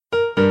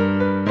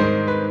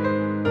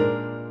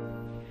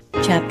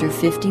Chapter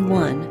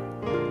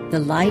 51, The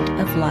Light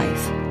of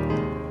Life.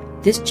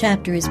 This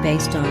chapter is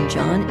based on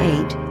John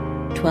 8,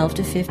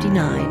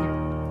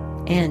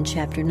 12-59, and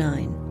chapter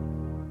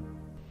 9.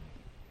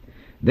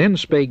 Then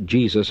spake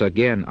Jesus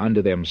again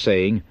unto them,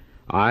 saying,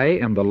 I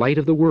am the light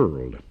of the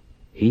world.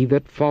 He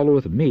that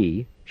followeth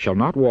me shall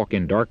not walk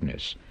in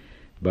darkness,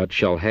 but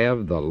shall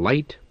have the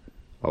light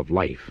of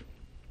life.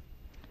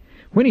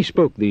 When he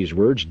spoke these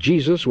words,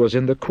 Jesus was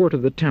in the court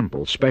of the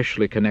temple,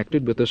 specially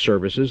connected with the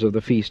services of the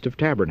Feast of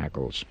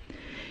Tabernacles.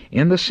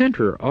 In the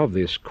center of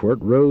this court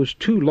rose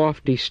two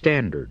lofty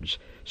standards,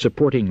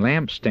 supporting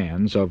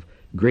lampstands of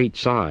great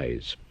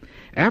size.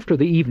 After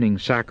the evening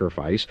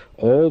sacrifice,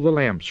 all the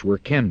lamps were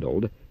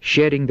kindled,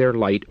 shedding their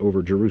light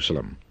over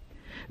Jerusalem.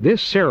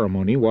 This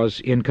ceremony was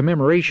in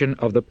commemoration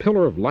of the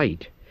pillar of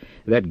light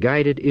that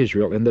guided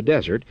Israel in the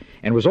desert,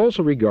 and was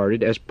also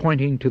regarded as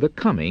pointing to the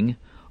coming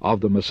of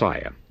the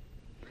Messiah.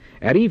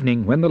 At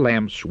evening, when the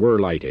lamps were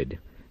lighted,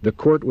 the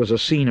court was a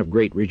scene of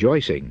great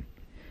rejoicing.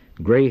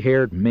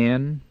 Gray-haired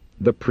men,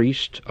 the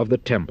priests of the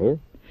temple,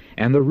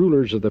 and the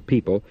rulers of the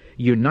people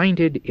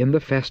united in the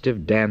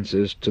festive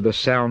dances to the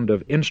sound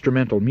of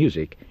instrumental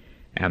music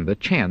and the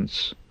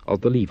chants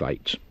of the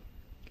Levites.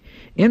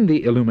 In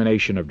the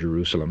illumination of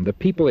Jerusalem, the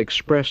people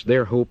expressed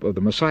their hope of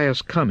the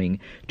Messiah's coming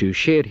to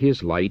shed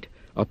his light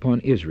upon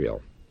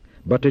Israel.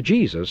 But to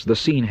Jesus, the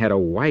scene had a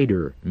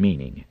wider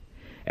meaning.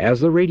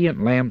 As the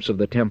radiant lamps of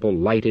the temple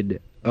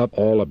lighted up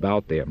all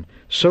about them,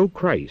 so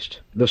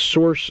Christ, the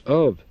source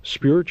of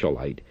spiritual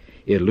light,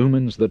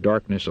 illumines the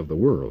darkness of the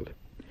world.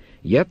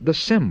 Yet the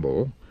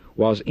symbol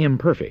was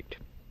imperfect.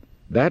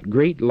 That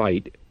great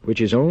light which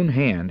his own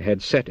hand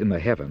had set in the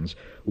heavens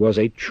was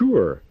a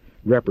truer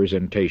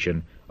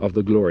representation of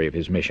the glory of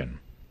his mission.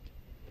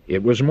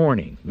 It was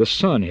morning. The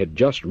sun had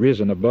just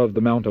risen above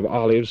the Mount of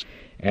Olives,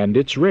 and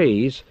its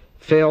rays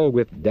fell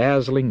with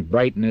dazzling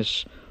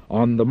brightness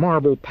on the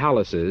marble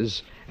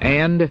palaces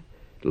and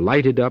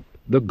lighted up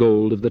the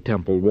gold of the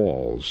temple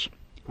walls,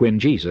 when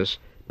Jesus,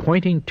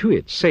 pointing to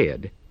it,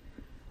 said,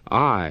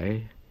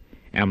 I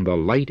am the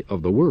light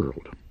of the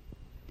world.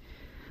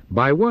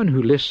 By one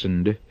who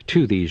listened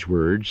to these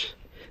words,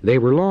 they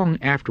were long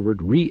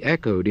afterward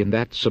re-echoed in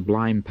that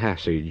sublime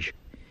passage,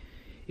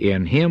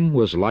 In him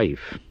was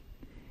life,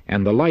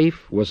 and the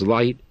life was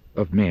light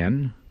of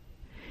men,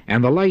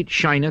 and the light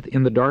shineth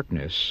in the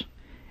darkness,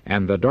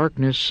 and the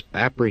darkness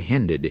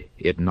apprehended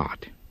it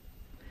not.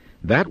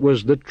 That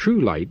was the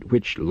true light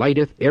which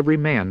lighteth every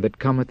man that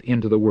cometh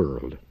into the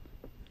world.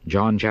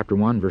 John chapter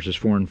 1, verses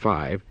 4 and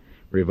 5,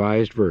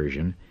 Revised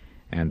Version,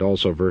 and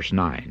also verse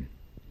 9.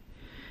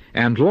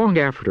 And long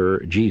after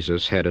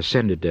Jesus had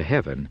ascended to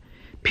heaven,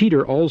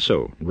 Peter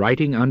also,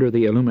 writing under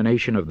the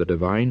illumination of the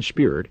divine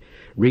Spirit,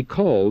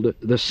 recalled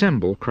the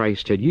symbol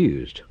Christ had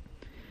used.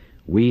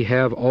 We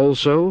have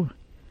also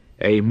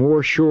a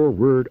more sure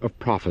word of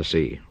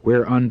prophecy,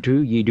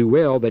 whereunto ye do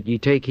well that ye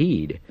take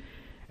heed,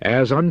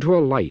 as unto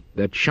a light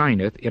that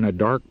shineth in a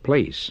dark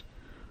place,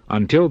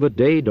 until the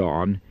day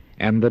dawn,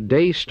 and the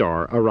day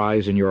star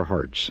arise in your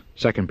hearts.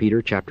 2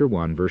 Peter chapter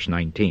 1, verse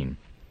 19.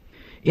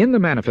 In the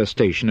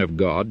manifestation of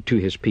God to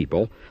his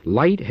people,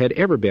 light had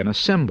ever been a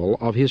symbol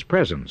of his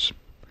presence.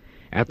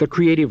 At the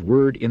creative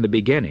word in the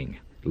beginning,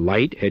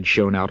 light had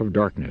shone out of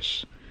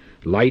darkness.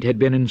 Light had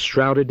been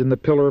enshrouded in the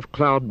pillar of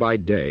cloud by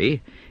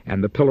day,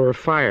 and the pillar of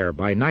fire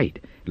by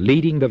night,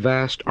 leading the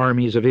vast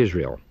armies of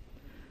Israel.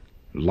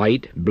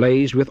 Light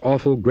blazed with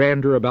awful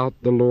grandeur about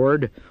the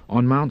Lord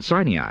on Mount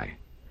Sinai.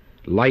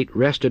 Light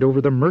rested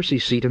over the mercy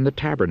seat in the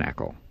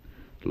tabernacle.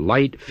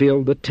 Light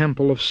filled the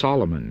temple of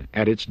Solomon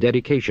at its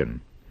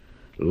dedication.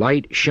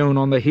 Light shone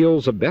on the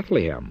hills of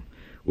Bethlehem,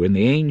 when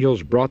the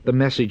angels brought the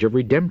message of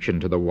redemption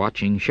to the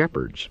watching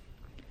shepherds.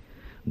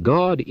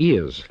 God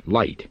is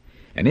light,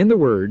 and in the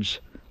words,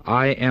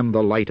 I am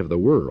the light of the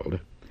world,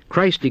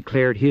 Christ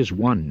declared his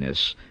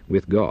oneness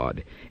with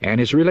God and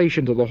his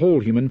relation to the whole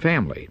human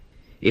family.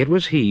 It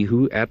was he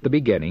who at the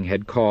beginning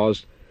had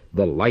caused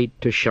the light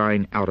to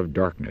shine out of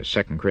darkness,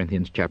 2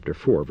 Corinthians chapter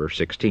 4, verse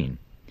 16.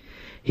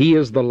 He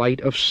is the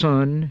light of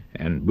sun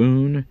and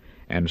moon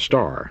and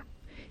star.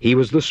 He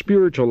was the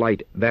spiritual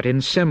light that in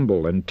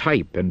symbol and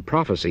type and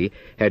prophecy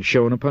had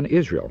shone upon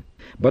Israel.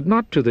 But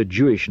not to the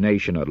Jewish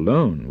nation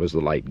alone was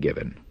the light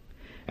given.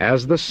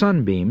 As the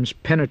sunbeams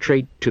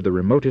penetrate to the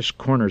remotest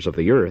corners of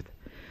the earth,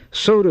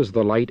 so does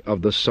the light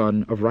of the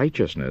Sun of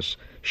Righteousness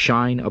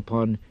shine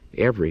upon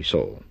every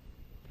soul.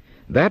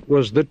 That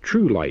was the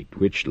true light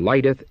which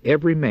lighteth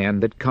every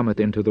man that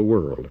cometh into the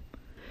world.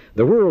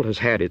 The world has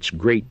had its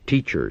great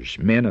teachers,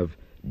 men of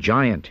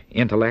giant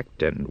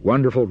intellect and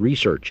wonderful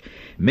research,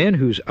 men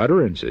whose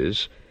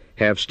utterances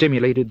have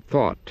stimulated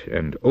thought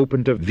and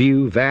opened to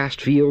view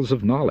vast fields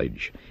of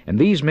knowledge, and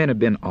these men have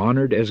been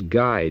honored as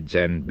guides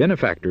and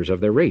benefactors of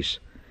their race.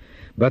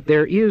 But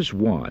there is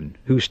one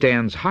who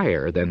stands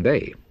higher than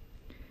they.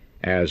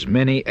 As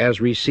many as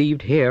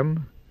received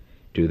him,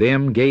 to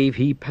them gave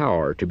he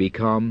power to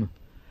become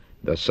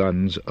the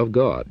sons of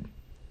God.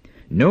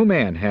 No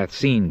man hath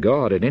seen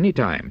God at any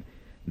time.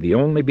 The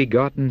only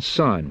begotten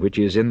Son, which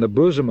is in the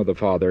bosom of the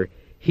Father,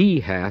 he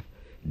hath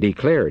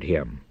declared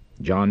him.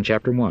 John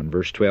chapter 1,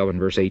 verse 12 and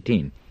verse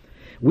 18.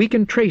 We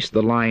can trace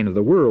the line of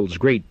the world's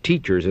great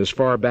teachers as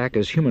far back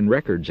as human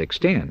records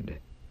extend.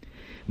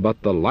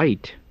 But the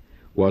light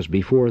was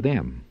before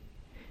them.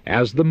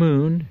 As the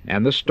moon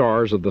and the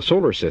stars of the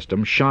solar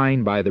system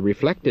shine by the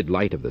reflected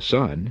light of the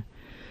sun,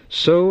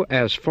 so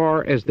as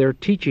far as their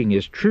teaching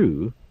is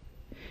true,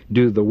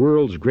 do the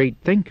world's great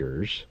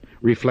thinkers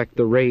reflect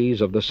the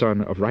rays of the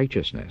sun of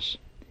righteousness.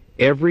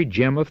 Every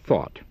gem of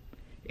thought,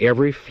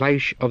 every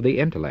flash of the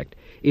intellect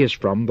is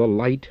from the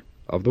light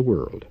of the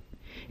world.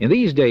 In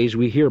these days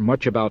we hear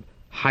much about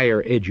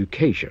higher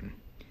education.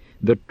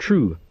 The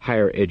true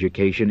higher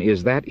education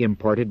is that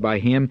imparted by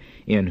Him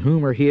in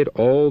whom are hid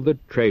all the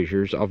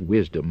treasures of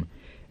wisdom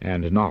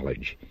and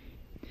knowledge.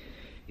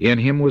 In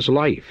Him was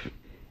life,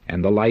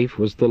 and the life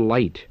was the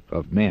light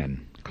of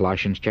men.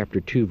 Colossians chapter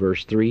 2,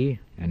 verse 3,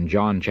 and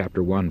John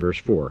chapter 1, verse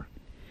 4.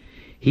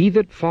 He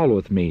that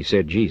followeth me,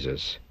 said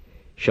Jesus,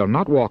 shall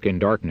not walk in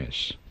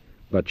darkness,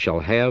 but shall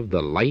have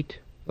the light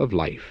of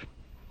life.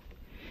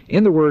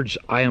 In the words,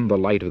 I am the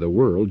light of the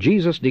world,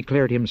 Jesus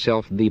declared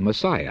Himself the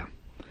Messiah.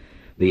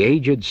 The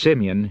aged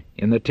Simeon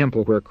in the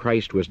temple where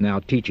Christ was now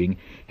teaching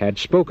had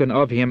spoken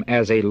of Him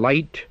as a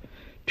light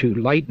to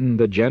lighten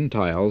the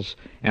Gentiles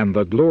and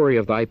the glory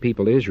of thy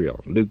people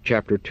Israel. Luke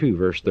chapter 2,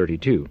 verse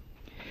 32.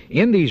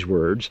 In these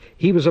words,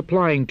 He was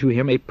applying to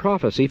Him a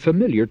prophecy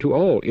familiar to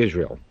all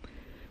Israel.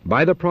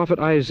 By the prophet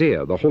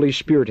Isaiah, the Holy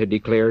Spirit had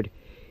declared,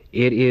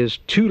 It is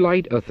too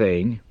light a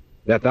thing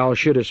that thou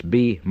shouldest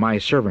be my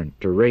servant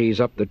to raise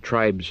up the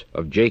tribes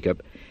of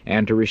Jacob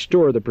and to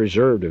restore the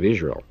preserved of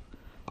Israel.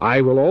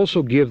 I will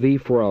also give thee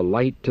for a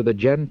light to the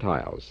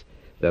Gentiles,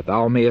 that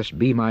thou mayest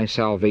be my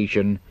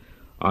salvation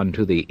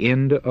unto the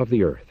end of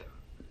the earth.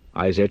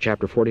 Isaiah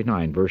chapter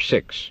 49, verse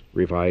 6,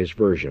 Revised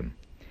Version.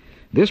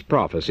 This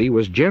prophecy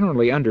was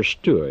generally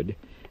understood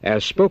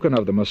as spoken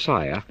of the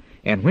Messiah,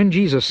 and when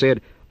Jesus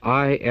said,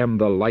 I am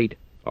the light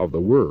of the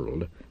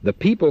world, the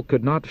people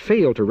could not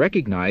fail to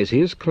recognize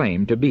His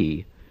claim to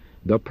be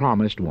the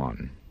promised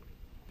one.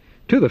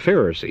 To the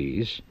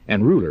Pharisees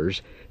and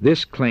rulers,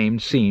 this claim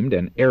seemed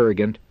an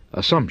arrogant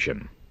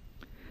assumption.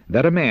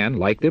 That a man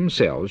like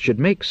themselves should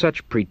make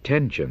such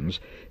pretensions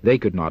they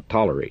could not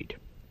tolerate.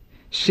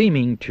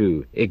 Seeming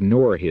to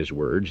ignore His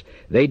words,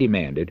 they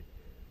demanded,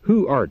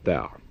 Who art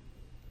thou?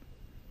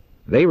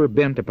 They were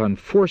bent upon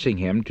forcing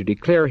Him to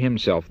declare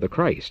Himself the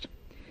Christ.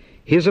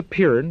 His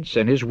appearance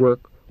and His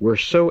work were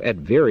so at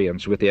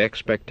variance with the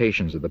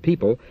expectations of the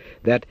people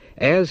that,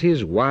 as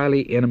His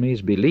wily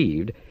enemies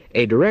believed,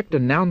 a direct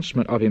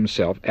announcement of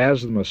Himself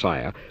as the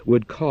Messiah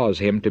would cause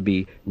Him to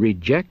be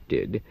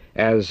rejected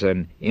as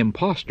an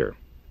impostor.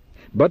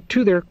 But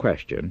to their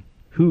question,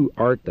 Who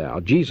art thou?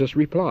 Jesus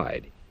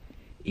replied,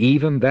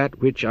 Even that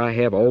which I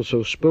have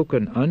also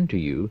spoken unto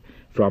you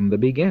from the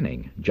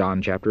beginning.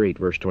 John chapter 8,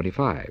 verse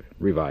 25,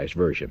 Revised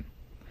Version.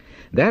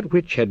 That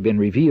which had been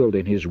revealed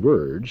in His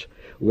words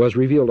was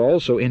revealed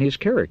also in His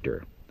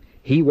character.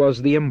 He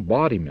was the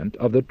embodiment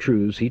of the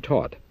truths He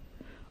taught.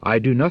 I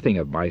do nothing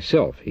of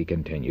myself, He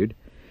continued,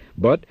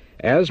 but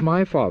as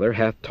my Father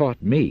hath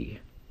taught me,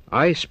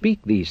 I speak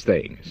these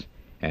things,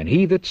 and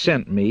He that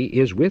sent me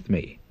is with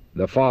me.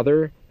 The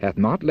Father hath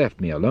not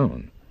left me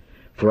alone,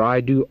 for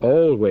I do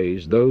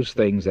always those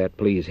things that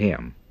please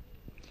Him.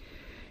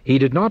 He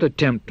did not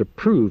attempt to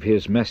prove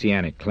His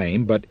messianic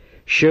claim, but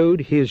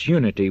showed His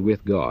unity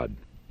with God.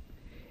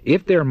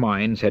 If their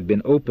minds had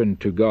been opened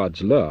to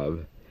God's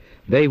love,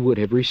 they would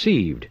have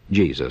received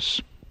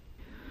Jesus.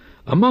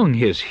 Among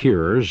His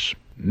hearers,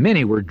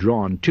 many were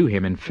drawn to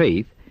Him in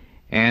faith,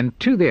 and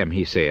to them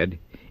He said,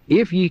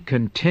 If ye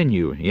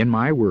continue in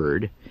my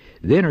word,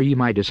 then are ye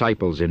my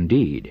disciples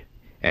indeed,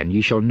 and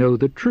ye shall know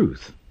the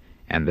truth,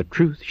 and the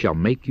truth shall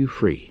make you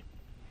free.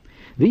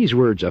 These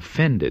words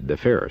offended the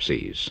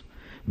Pharisees.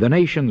 The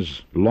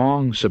nation's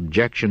long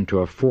subjection to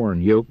a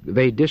foreign yoke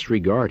they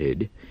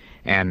disregarded,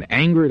 and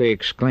angrily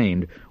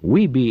exclaimed,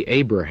 We be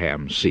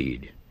Abraham's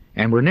seed,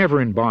 and were never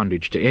in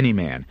bondage to any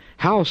man.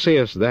 How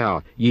sayest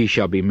thou, Ye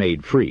shall be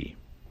made free?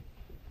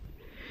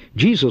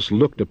 Jesus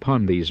looked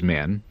upon these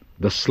men,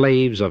 the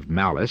slaves of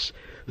malice,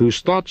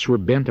 whose thoughts were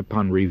bent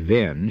upon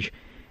revenge,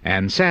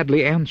 and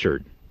sadly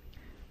answered,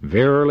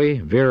 Verily,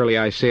 verily,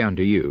 I say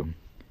unto you,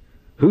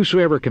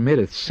 whosoever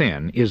committeth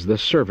sin is the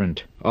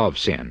servant of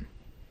sin.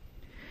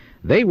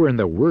 They were in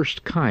the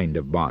worst kind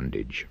of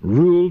bondage,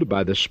 ruled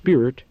by the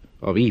spirit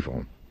of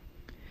evil.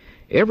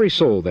 Every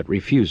soul that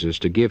refuses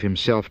to give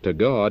himself to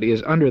God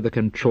is under the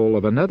control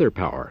of another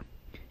power.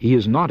 He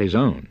is not his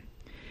own.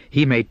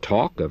 He may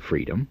talk of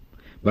freedom,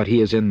 but he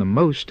is in the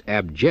most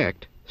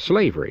abject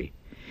slavery.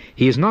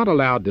 He is not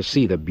allowed to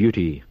see the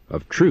beauty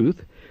of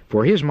truth,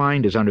 for his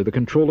mind is under the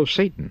control of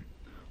Satan.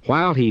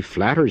 While he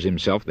flatters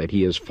himself that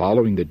he is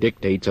following the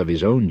dictates of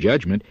his own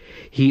judgment,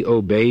 he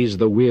obeys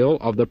the will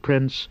of the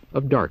prince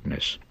of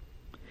darkness.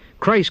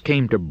 Christ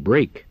came to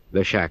break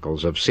the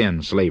shackles of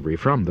sin slavery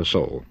from the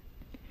soul.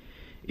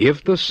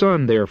 If the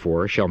Son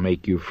therefore shall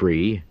make you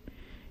free,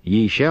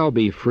 ye shall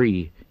be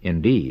free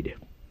indeed.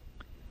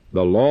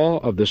 The law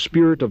of the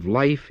Spirit of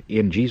life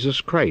in Jesus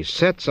Christ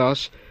sets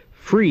us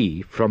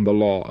free from the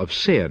law of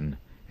sin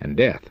and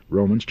death.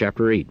 Romans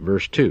chapter 8,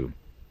 verse 2.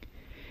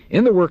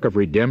 In the work of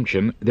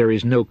redemption there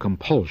is no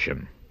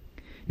compulsion.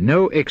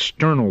 No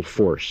external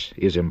force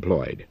is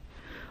employed.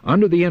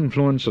 Under the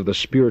influence of the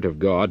Spirit of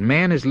God,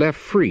 man is left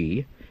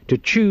free to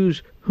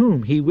choose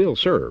whom he will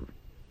serve.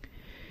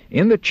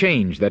 In the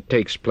change that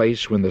takes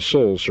place when the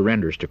soul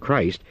surrenders to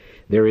Christ,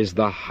 there is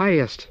the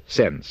highest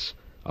sense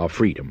of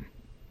freedom.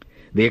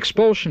 The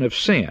expulsion of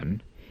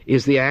sin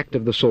is the act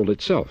of the soul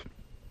itself.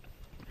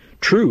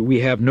 True, we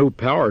have no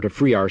power to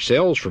free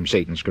ourselves from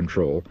Satan's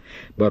control,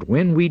 but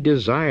when we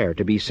desire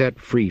to be set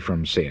free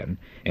from sin,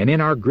 and in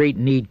our great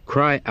need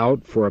cry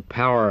out for a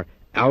power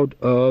out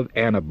of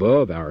and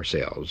above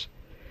ourselves,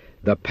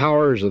 the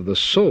powers of the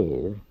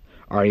soul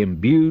are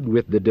imbued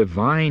with the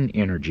divine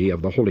energy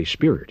of the Holy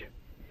Spirit,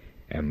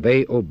 and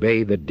they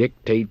obey the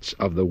dictates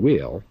of the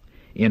will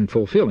in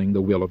fulfilling the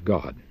will of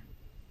God.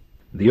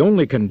 The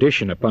only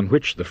condition upon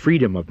which the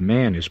freedom of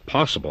man is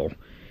possible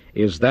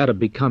is that of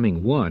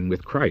becoming one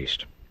with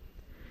Christ.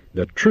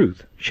 The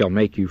truth shall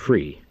make you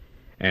free,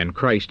 and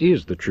Christ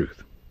is the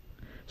truth.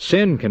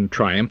 Sin can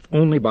triumph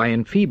only by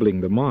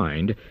enfeebling the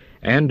mind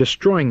and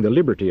destroying the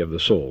liberty of the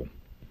soul.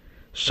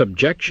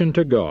 Subjection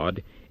to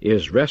God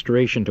is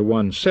restoration to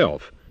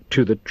oneself,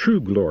 to the true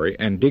glory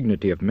and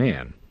dignity of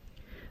man.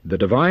 The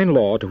divine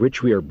law to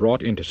which we are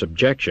brought into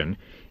subjection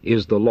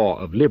is the law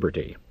of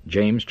liberty.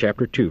 James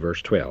chapter 2,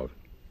 verse 12.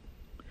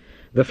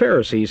 The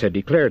Pharisees had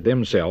declared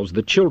themselves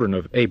the children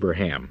of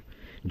Abraham.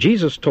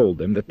 Jesus told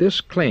them that this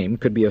claim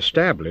could be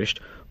established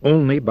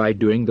only by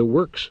doing the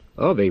works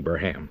of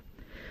Abraham.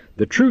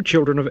 The true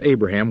children of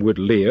Abraham would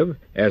live,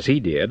 as he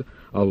did,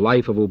 a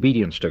life of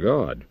obedience to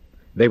God.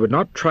 They would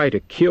not try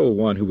to kill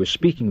one who was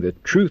speaking the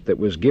truth that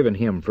was given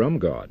him from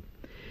God.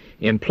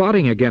 In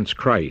plotting against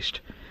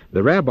Christ,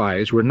 the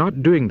rabbis were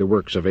not doing the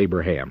works of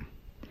Abraham.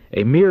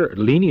 A mere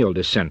lineal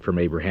descent from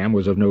Abraham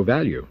was of no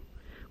value.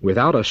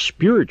 Without a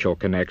spiritual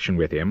connection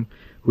with him,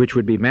 which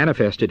would be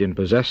manifested in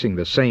possessing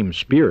the same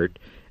Spirit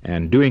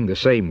and doing the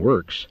same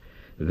works,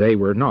 they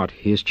were not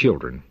his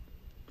children.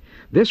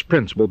 This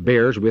principle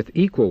bears with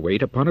equal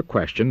weight upon a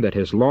question that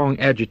has long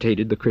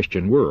agitated the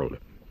Christian world,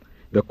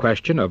 the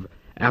question of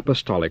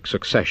apostolic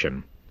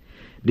succession.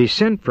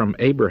 Descent from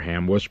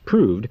Abraham was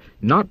proved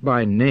not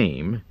by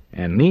name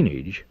and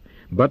lineage,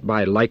 but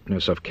by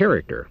likeness of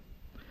character.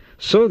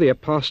 So the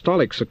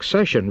apostolic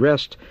succession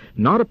rests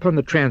not upon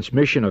the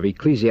transmission of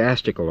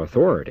ecclesiastical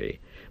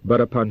authority,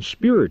 but upon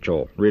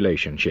spiritual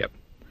relationship.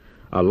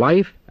 A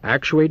life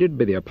actuated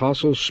by the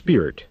apostles'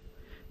 spirit,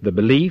 the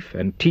belief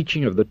and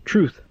teaching of the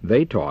truth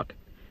they taught,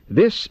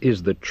 this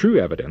is the true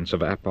evidence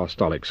of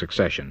apostolic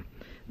succession.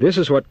 This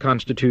is what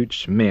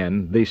constitutes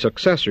men the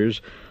successors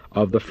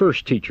of the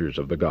first teachers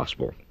of the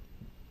gospel.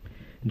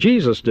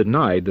 Jesus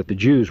denied that the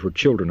Jews were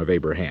children of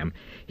Abraham.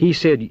 He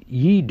said,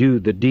 "Ye do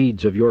the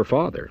deeds of your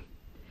father."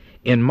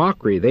 In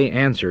mockery they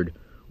answered,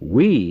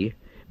 "We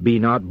be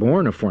not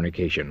born of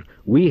fornication.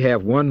 We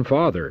have one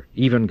Father,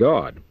 even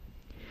God."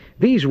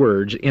 These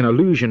words, in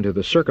allusion to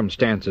the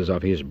circumstances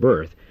of his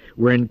birth,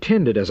 were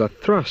intended as a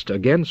thrust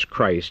against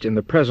Christ in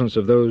the presence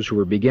of those who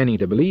were beginning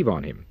to believe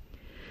on him.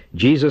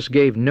 Jesus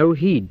gave no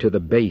heed to the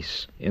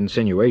base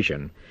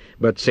insinuation,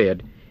 but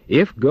said,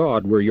 "If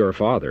God were your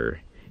Father,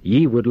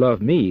 ye would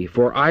love me,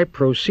 for I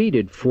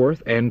proceeded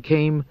forth and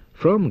came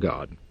from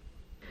God."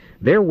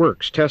 Their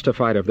works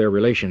testified of their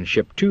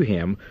relationship to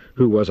him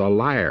who was a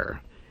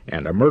liar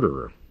and a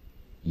murderer.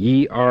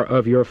 "Ye are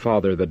of your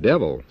father the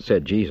devil,"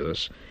 said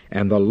Jesus,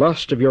 "and the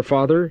lust of your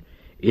father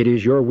it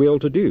is your will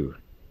to do.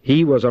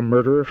 He was a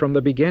murderer from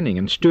the beginning,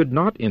 and stood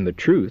not in the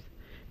truth,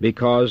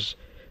 because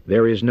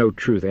there is no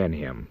truth in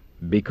him.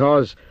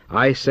 Because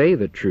I say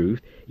the truth,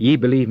 ye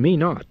believe me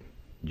not."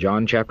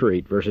 John chapter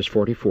 8, verses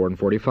 44 and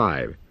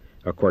 45,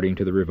 according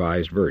to the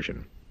Revised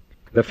Version.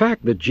 The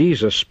fact that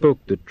Jesus spoke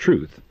the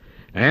truth,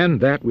 and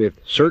that with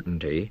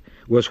certainty,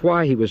 was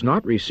why he was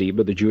not received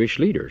by the Jewish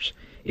leaders.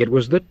 It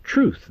was the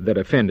truth that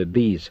offended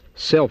these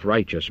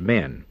self-righteous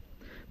men.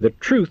 The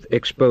truth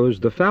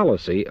exposed the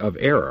fallacy of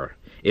error.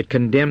 It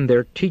condemned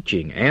their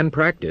teaching and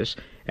practice,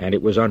 and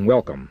it was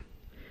unwelcome.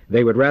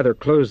 They would rather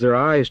close their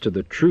eyes to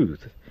the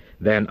truth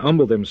than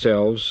humble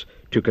themselves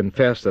to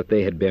confess that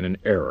they had been in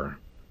error.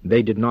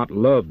 They did not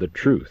love the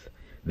truth.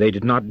 They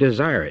did not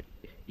desire it,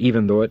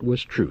 even though it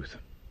was truth.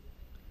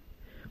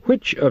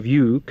 "Which of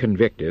you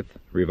convicteth,"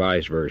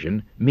 Revised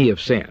Version, "me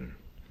of sin?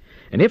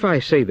 And if I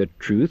say the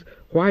truth,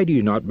 why do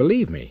you not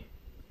believe me?"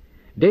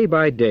 Day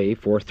by day,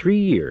 for 3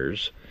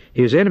 years,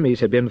 his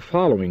enemies had been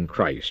following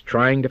Christ,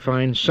 trying to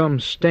find some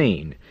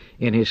stain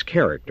in his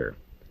character.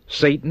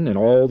 Satan and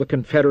all the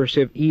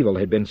confederacy of evil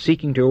had been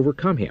seeking to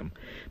overcome him,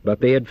 but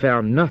they had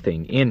found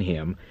nothing in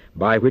him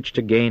by which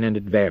to gain an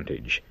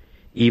advantage.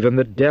 Even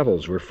the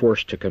devils were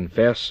forced to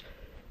confess,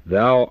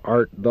 "Thou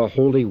art the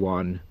Holy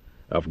One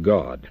of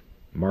God."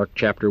 Mark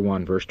chapter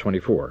 1, verse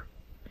 24.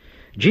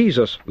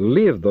 Jesus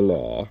lived the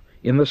law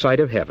in the sight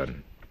of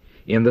heaven,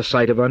 in the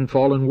sight of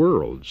unfallen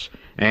worlds,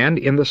 and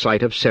in the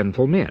sight of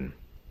sinful men.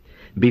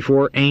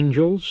 Before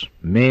angels,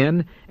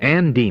 men,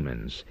 and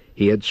demons,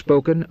 he had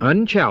spoken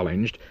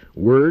unchallenged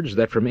words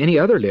that from any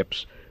other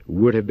lips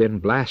would have been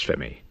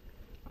blasphemy.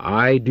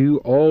 I do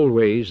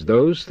always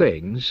those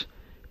things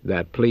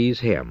that please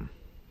him.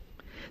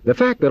 The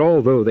fact that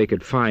although they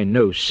could find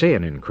no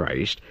sin in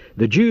Christ,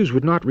 the Jews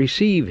would not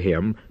receive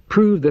him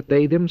proved that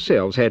they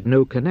themselves had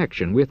no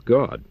connection with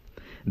God.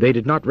 They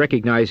did not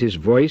recognize his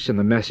voice in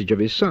the message of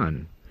his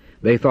Son.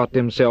 They thought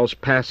themselves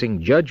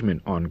passing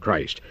judgment on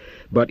Christ,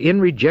 but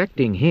in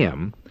rejecting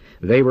him,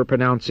 they were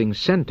pronouncing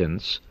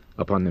sentence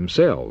upon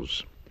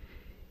themselves.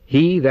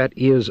 He that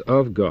is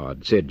of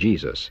God, said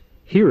Jesus,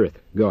 heareth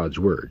God's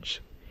words.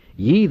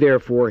 Ye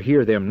therefore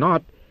hear them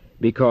not,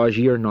 because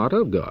ye are not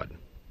of God.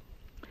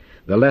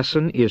 The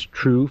lesson is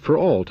true for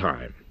all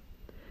time.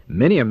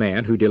 Many a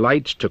man who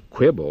delights to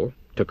quibble,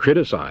 to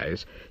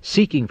criticize,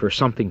 seeking for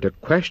something to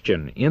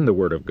question in the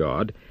Word of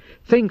God,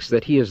 thinks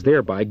that he is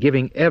thereby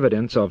giving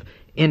evidence of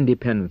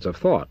independence of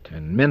thought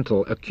and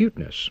mental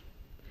acuteness.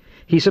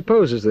 He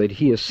supposes that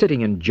he is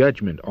sitting in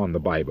judgment on the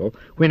Bible,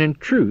 when in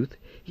truth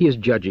he is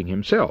judging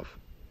himself.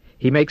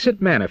 He makes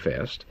it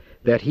manifest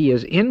that he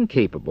is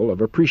incapable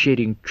of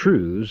appreciating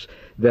truths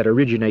that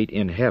originate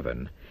in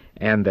heaven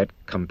and that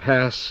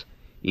compass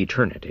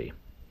eternity.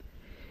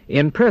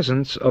 In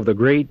presence of the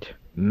great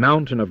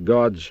mountain of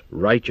God's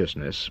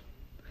righteousness,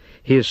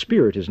 his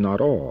spirit is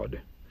not awed.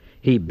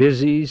 He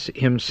busies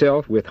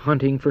himself with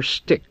hunting for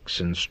sticks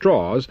and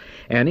straws,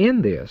 and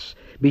in this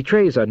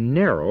betrays a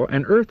narrow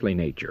and earthly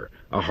nature,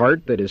 a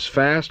heart that is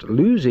fast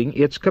losing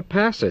its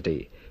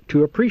capacity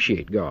to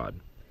appreciate God.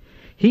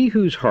 He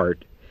whose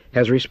heart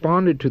has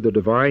responded to the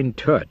divine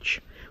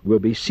touch will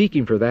be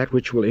seeking for that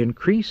which will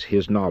increase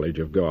his knowledge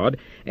of God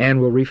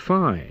and will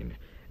refine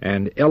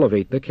and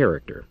elevate the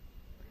character.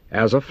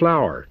 As a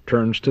flower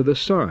turns to the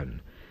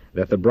sun,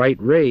 that the bright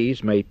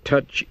rays may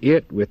touch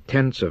it with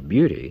tints of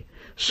beauty,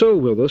 so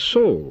will the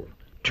soul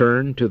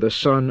turn to the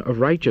Sun of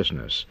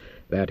righteousness,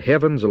 that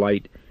heaven's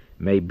light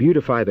may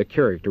beautify the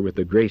character with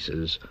the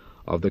graces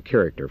of the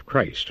character of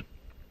Christ.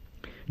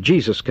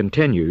 Jesus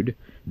continued,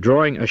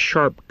 drawing a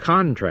sharp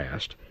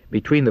contrast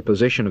between the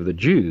position of the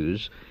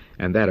Jews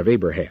and that of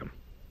Abraham.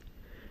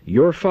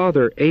 Your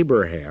father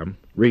Abraham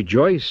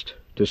rejoiced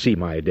to see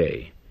my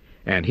day,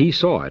 and he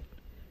saw it,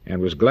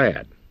 and was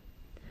glad.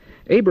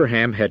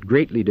 Abraham had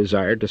greatly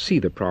desired to see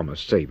the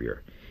promised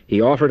Savior. He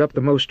offered up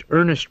the most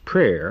earnest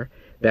prayer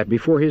that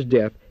before his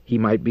death he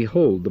might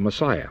behold the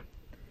Messiah.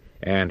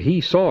 And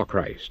he saw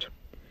Christ.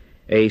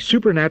 A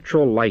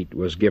supernatural light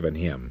was given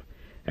him,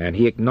 and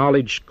he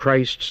acknowledged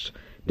Christ's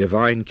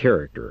divine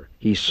character.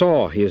 He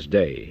saw his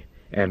day,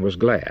 and was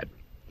glad.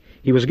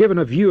 He was given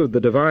a view of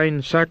the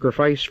divine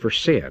sacrifice for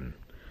sin.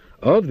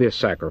 Of this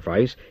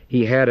sacrifice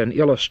he had an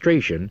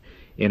illustration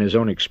in his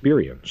own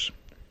experience.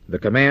 The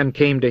command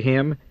came to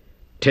him,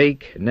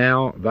 Take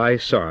now thy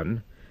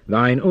son,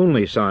 thine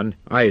only son,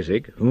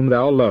 Isaac, whom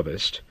thou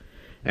lovest,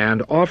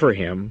 and offer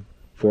him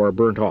for a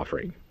burnt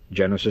offering.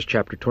 Genesis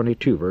chapter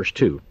 22, verse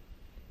 2.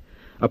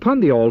 Upon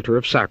the altar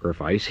of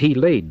sacrifice he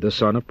laid the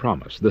son of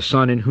promise, the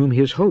son in whom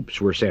his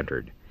hopes were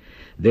centered.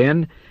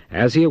 Then,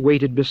 as he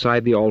awaited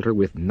beside the altar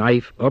with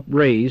knife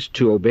upraised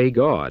to obey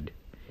God,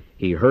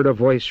 he heard a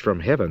voice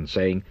from heaven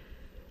saying,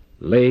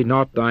 Lay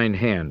not thine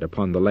hand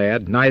upon the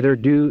lad, neither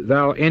do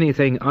thou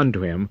anything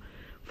unto him,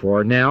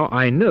 for now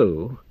I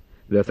know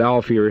that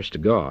thou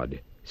fearest God,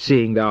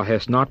 seeing thou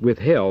hast not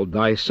withheld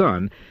thy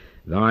son,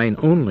 thine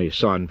only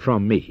son,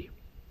 from me.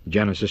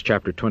 Genesis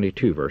chapter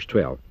 22, verse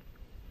 12.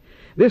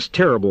 This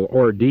terrible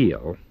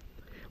ordeal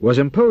was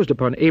imposed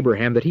upon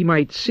Abraham that he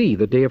might see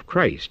the day of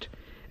Christ,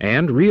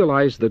 and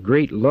realize the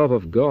great love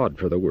of God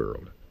for the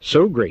world,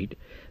 so great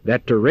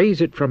that to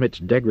raise it from its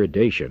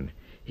degradation,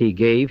 he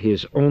gave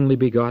his only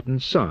begotten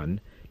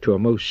Son to a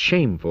most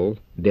shameful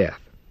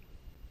death.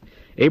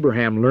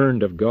 Abraham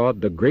learned of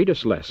God the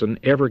greatest lesson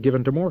ever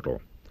given to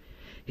mortal.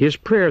 His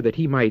prayer that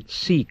he might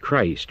see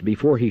Christ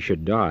before he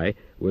should die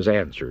was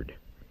answered.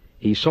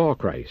 He saw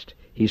Christ.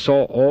 He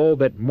saw all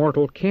that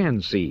mortal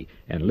can see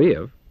and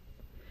live.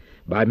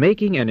 By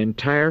making an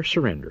entire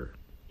surrender,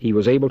 he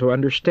was able to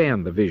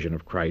understand the vision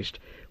of Christ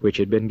which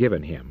had been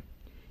given him.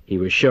 He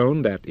was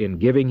shown that in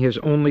giving his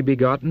only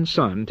begotten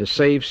Son to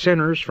save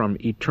sinners from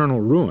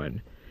eternal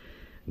ruin,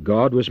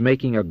 God was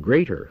making a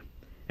greater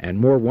and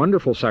more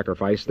wonderful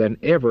sacrifice than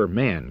ever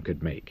man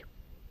could make.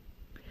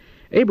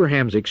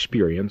 Abraham's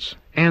experience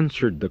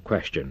answered the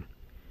question,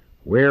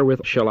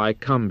 Wherewith shall I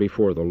come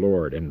before the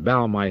Lord, and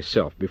bow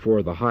myself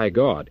before the high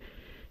God?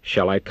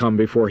 Shall I come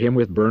before him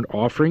with burnt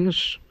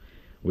offerings,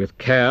 with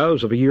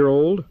calves of a year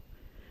old?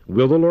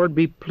 Will the Lord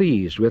be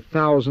pleased with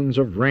thousands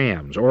of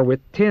rams, or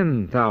with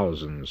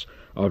 10,000s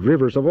of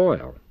rivers of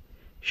oil?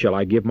 Shall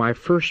I give my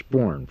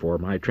firstborn for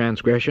my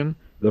transgression,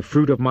 the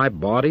fruit of my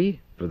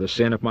body for the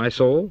sin of my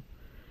soul?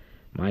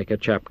 Micah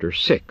chapter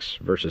 6,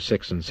 verses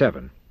 6 and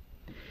 7.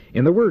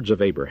 In the words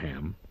of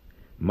Abraham,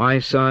 My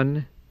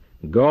son,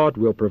 God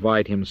will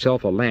provide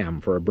himself a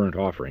lamb for a burnt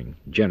offering,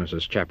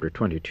 Genesis chapter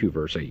 22,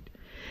 verse 8.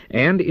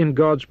 And in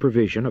God's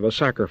provision of a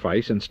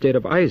sacrifice instead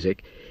of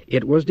Isaac,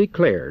 it was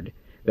declared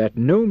that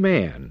no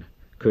man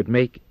could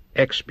make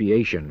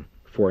expiation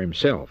for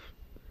himself.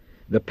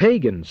 The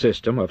pagan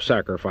system of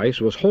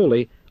sacrifice was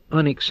wholly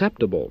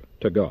unacceptable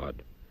to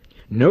God.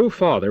 No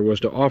father was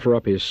to offer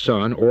up his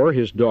son or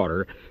his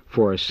daughter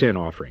for a sin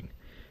offering.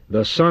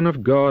 The Son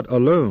of God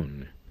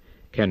alone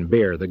can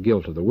bear the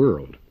guilt of the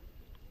world.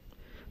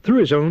 Through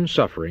his own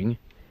suffering,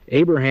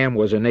 Abraham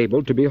was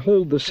enabled to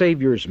behold the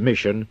Savior's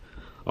mission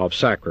of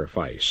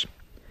sacrifice.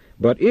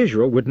 But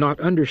Israel would not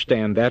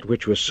understand that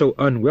which was so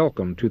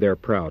unwelcome to their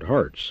proud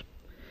hearts.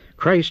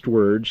 Christ's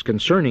words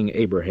concerning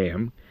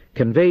Abraham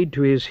conveyed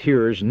to his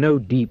hearers no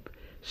deep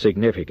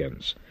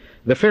significance.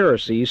 The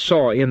Pharisees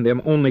saw in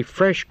them only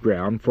fresh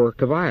ground for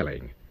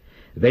caviling.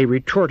 They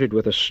retorted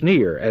with a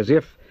sneer, as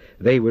if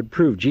they would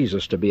prove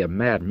Jesus to be a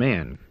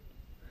madman.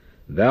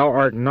 "Thou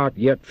art not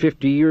yet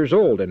 50 years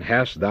old, and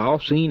hast thou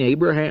seen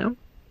Abraham?"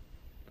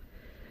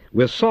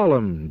 With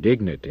solemn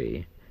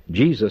dignity,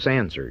 Jesus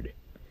answered,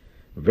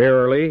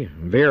 "Verily,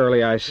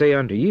 verily, I say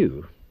unto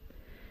you,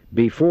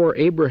 before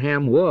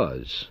Abraham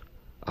was,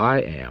 I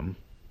am."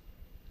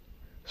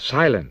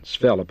 Silence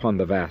fell upon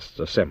the vast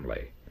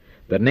assembly.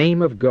 The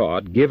name of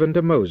God, given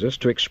to Moses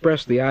to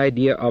express the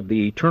idea of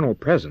the eternal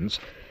presence,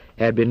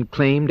 had been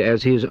claimed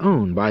as his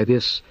own by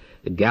this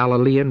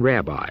Galilean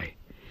rabbi.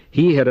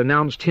 He had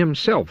announced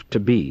himself to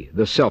be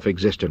the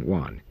self-existent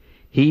one,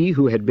 he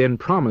who had been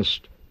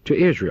promised to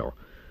Israel,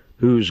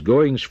 whose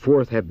goings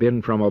forth have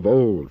been from of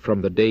old,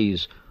 from the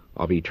days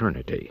of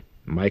eternity.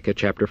 Micah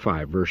chapter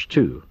 5, verse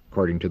 2,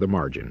 according to the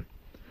margin.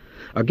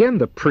 Again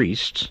the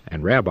priests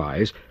and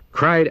rabbis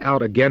cried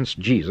out against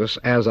Jesus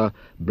as a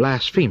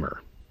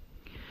blasphemer.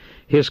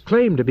 His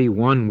claim to be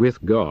one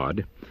with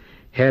God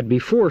had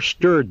before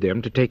stirred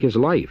them to take his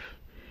life,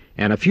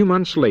 and a few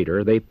months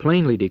later they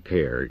plainly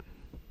declared,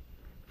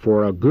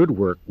 "For a good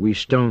work we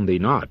stone thee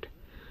not,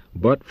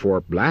 but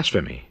for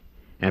blasphemy,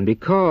 and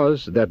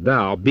because that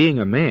thou, being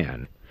a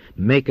man,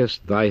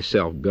 makest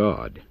thyself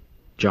God."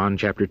 John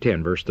chapter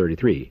 10, verse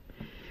 33.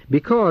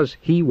 Because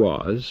he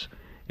was,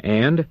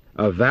 and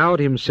avowed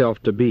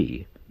himself to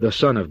be, the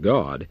Son of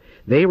God,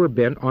 they were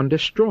bent on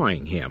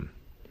destroying him.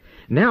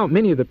 Now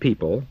many of the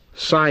people,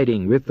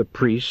 siding with the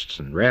priests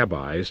and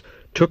rabbis,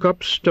 took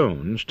up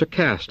stones to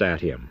cast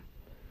at him.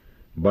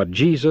 But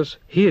Jesus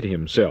hid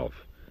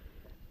himself,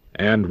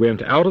 and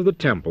went out of the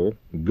temple,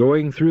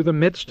 going through the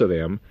midst of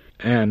them,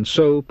 and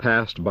so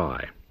passed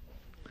by.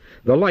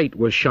 The light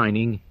was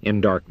shining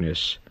in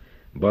darkness,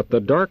 but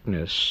the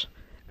darkness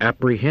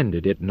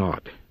apprehended it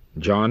not.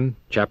 John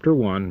chapter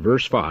 1,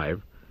 verse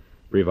 5,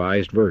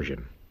 Revised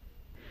Version.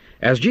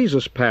 As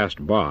Jesus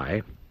passed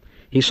by,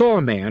 he saw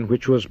a man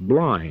which was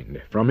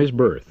blind from his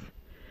birth,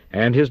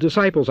 and his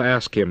disciples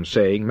asked him,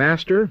 saying,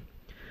 Master,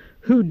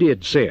 who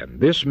did sin,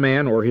 this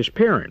man or his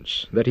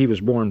parents, that he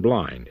was born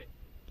blind?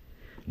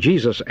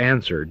 Jesus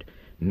answered,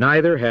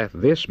 Neither hath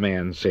this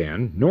man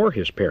sinned, nor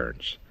his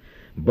parents,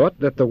 but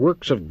that the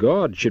works of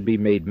God should be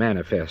made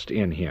manifest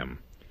in him.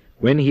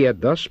 When he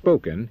had thus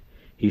spoken,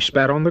 he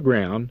spat on the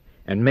ground,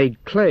 and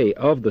made clay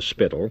of the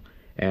spittle,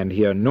 and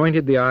he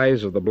anointed the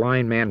eyes of the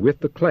blind man with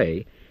the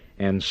clay,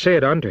 and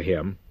said unto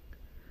him,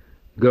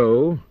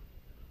 Go,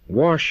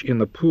 wash in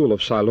the pool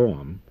of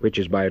Siloam, which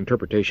is by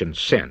interpretation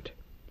sent.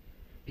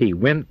 He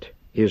went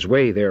his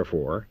way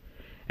therefore,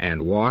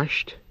 and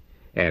washed,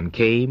 and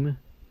came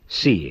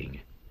seeing.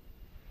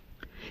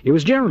 It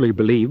was generally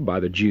believed by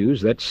the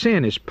Jews that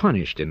sin is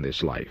punished in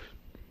this life.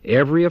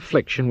 Every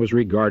affliction was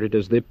regarded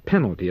as the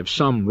penalty of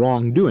some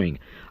wrongdoing,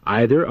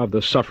 either of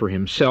the sufferer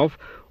himself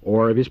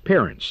or of his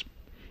parents.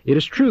 It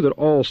is true that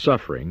all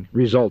suffering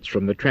results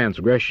from the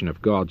transgression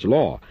of God's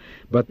law,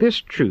 but this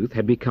truth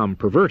had become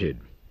perverted.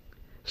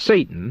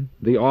 Satan,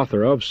 the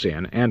author of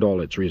sin and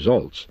all its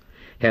results,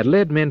 had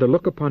led men to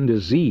look upon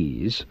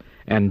disease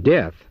and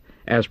death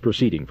as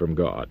proceeding from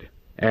God,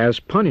 as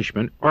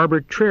punishment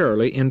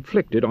arbitrarily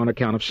inflicted on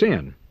account of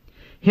sin.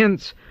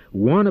 Hence,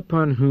 one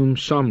upon whom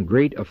some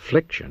great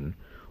affliction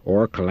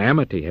or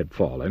calamity had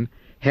fallen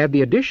had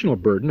the additional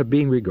burden of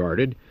being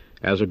regarded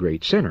as a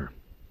great sinner.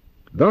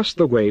 Thus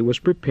the way was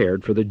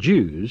prepared for the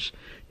Jews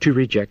to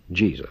reject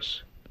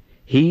Jesus.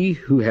 He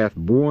who hath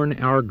borne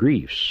our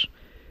griefs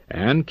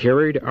and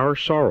carried our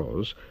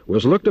sorrows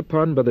was looked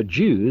upon by the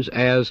Jews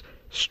as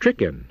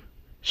stricken,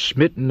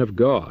 smitten of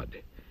God,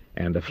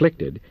 and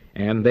afflicted,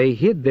 and they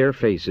hid their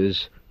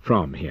faces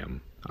from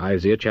him.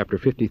 Isaiah chapter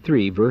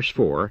 53, verse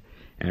 4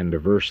 and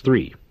verse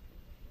 3.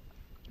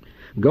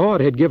 God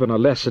had given a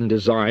lesson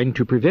designed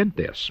to prevent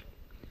this.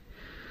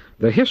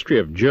 The history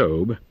of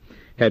Job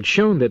had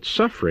shown that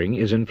suffering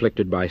is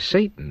inflicted by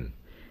Satan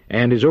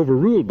and is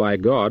overruled by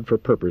God for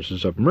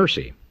purposes of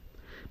mercy.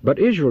 But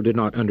Israel did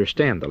not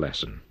understand the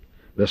lesson.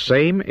 The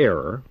same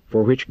error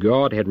for which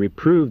God had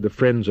reproved the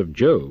friends of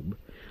Job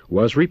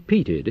was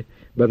repeated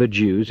by the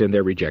Jews in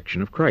their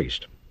rejection of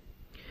Christ.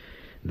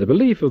 The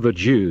belief of the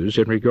Jews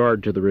in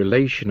regard to the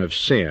relation of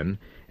sin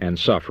and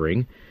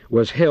suffering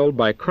was held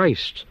by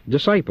Christ's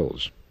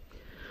disciples.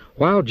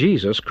 While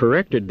Jesus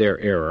corrected their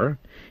error,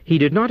 he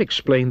did not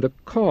explain the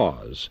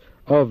cause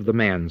of the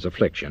man's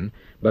affliction,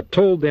 but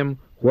told them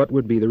what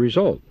would be the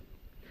result.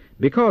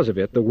 Because of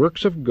it, the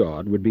works of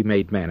God would be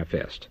made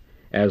manifest.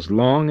 As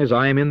long as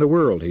I am in the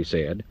world, he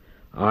said,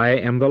 I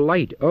am the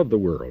light of the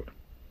world.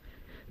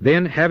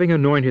 Then, having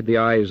anointed the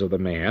eyes of the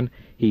man,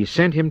 he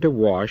sent him to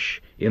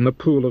wash in the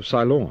pool of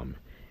Siloam,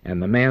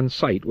 and the man's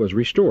sight was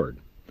restored.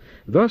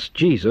 Thus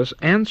Jesus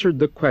answered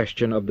the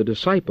question of the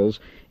disciples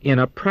in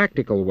a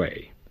practical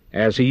way,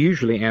 as he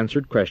usually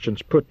answered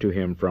questions put to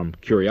him from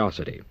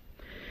curiosity.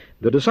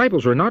 The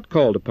disciples were not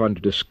called upon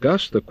to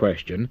discuss the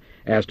question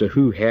as to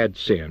who had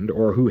sinned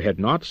or who had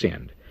not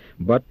sinned,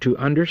 but to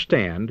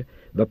understand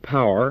the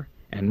power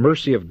and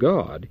mercy of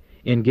God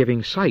in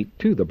giving sight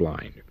to the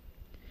blind.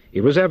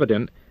 It was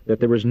evident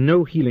that there was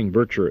no healing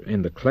virtue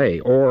in the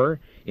clay or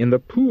in the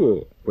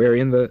pool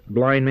wherein the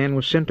blind man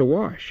was sent to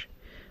wash,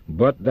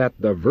 but that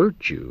the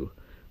virtue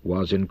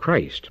was in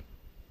Christ.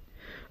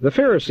 The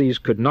Pharisees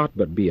could not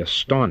but be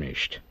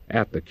astonished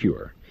at the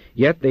cure,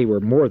 yet they were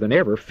more than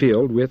ever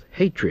filled with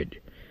hatred,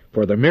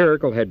 for the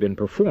miracle had been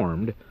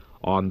performed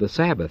on the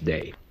Sabbath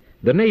day.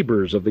 The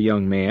neighbors of the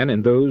young man,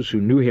 and those who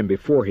knew him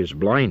before his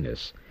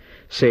blindness,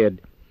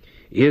 said,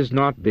 Is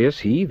not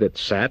this he that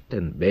sat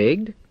and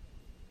begged?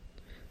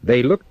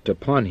 They looked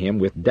upon him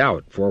with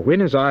doubt, for when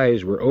his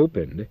eyes were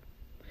opened,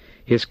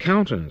 his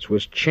countenance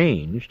was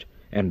changed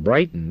and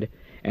brightened,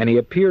 and he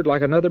appeared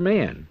like another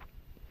man.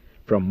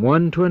 From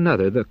one to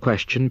another the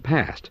question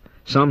passed.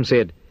 Some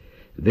said,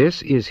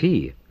 This is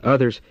he.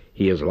 Others,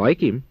 He is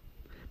like him.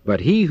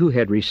 But he who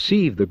had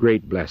received the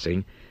great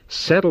blessing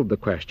settled the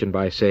question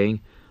by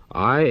saying,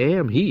 I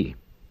am he.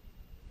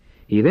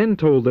 He then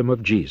told them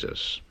of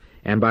Jesus,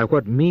 and by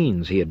what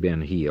means he had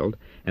been healed,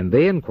 and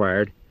they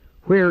inquired,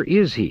 Where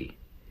is he?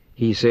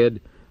 He said,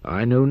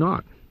 I know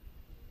not.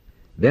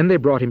 Then they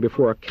brought him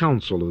before a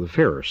council of the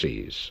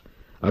Pharisees.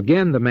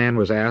 Again the man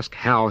was asked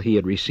how he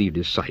had received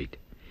his sight.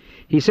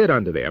 He said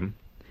unto them,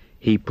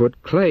 He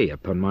put clay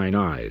upon mine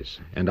eyes,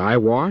 and I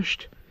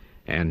washed,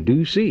 and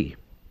do see.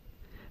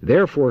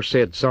 Therefore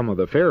said some of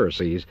the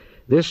Pharisees,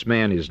 This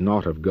man is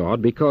not of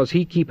God, because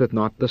he keepeth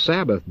not the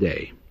Sabbath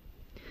day.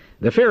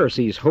 The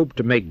Pharisees hoped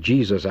to make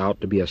Jesus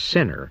out to be a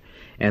sinner,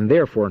 and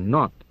therefore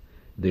not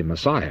the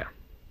Messiah.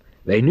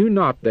 They knew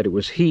not that it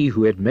was he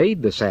who had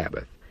made the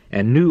Sabbath,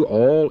 and knew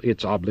all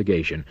its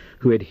obligation,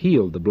 who had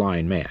healed the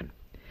blind man.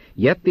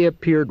 Yet they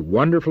appeared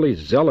wonderfully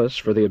zealous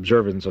for the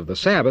observance of the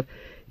Sabbath,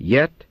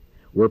 yet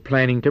were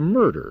planning to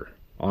murder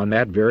on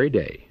that very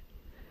day.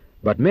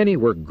 But many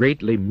were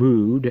greatly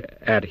moved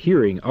at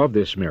hearing of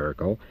this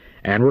miracle,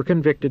 and were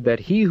convicted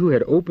that he who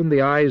had opened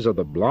the eyes of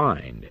the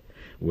blind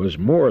was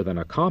more than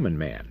a common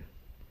man.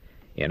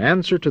 In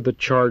answer to the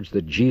charge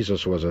that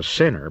Jesus was a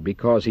sinner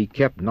because he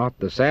kept not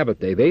the Sabbath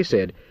day, they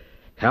said,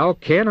 How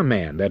can a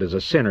man that is a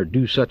sinner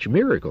do such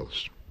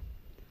miracles?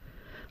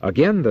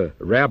 Again the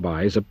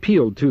rabbis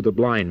appealed to the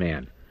blind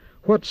man,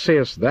 What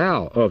sayest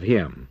thou of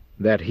him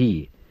that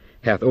he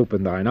hath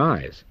opened thine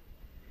eyes?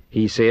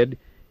 He said,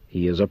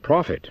 He is a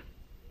prophet.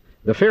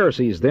 The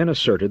Pharisees then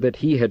asserted that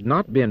he had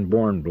not been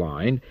born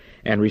blind,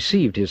 and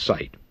received his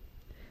sight.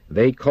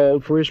 They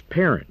called for his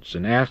parents,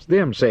 and asked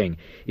them, saying,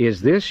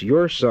 Is this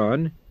your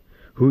son,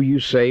 who you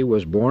say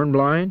was born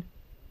blind?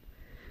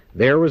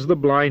 There was the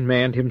blind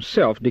man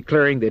himself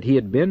declaring that he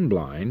had been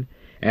blind,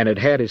 and had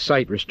had his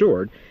sight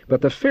restored, but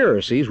the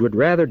Pharisees would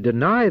rather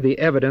deny the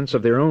evidence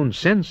of their own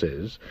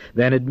senses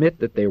than admit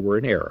that they were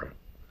in error.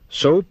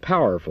 So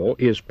powerful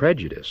is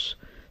prejudice,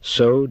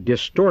 so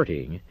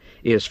distorting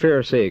is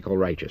Pharisaical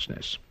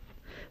righteousness.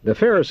 The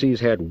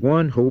Pharisees had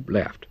one hope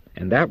left,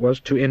 and that was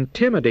to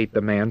intimidate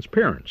the man's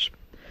parents.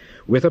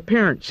 With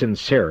apparent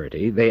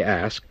sincerity they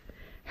asked,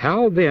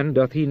 How then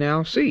doth he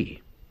now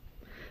see?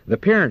 The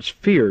parents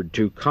feared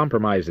to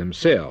compromise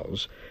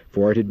themselves,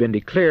 for it had been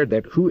declared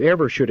that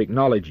whoever should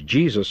acknowledge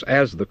Jesus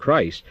as the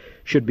Christ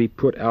should be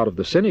put out of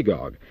the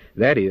synagogue,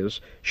 that is,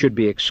 should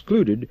be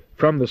excluded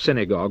from the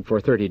synagogue for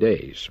 30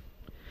 days.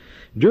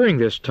 During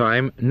this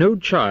time no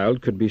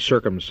child could be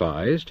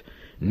circumcised,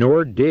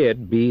 nor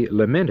dead be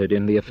lamented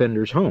in the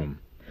offender's home.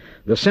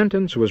 The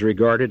sentence was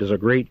regarded as a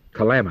great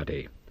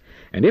calamity,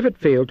 and if it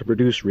failed to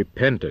produce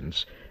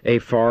repentance, a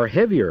far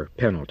heavier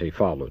penalty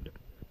followed.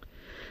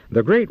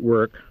 The great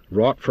work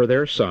wrought for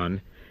their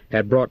son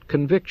had brought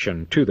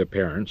conviction to the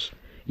parents,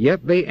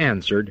 yet they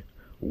answered,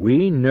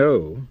 We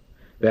know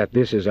that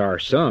this is our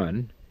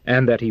son,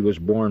 and that he was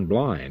born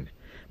blind,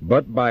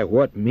 but by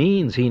what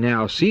means he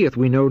now seeth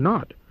we know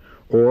not,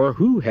 or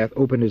who hath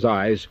opened his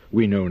eyes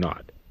we know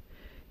not.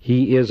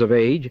 He is of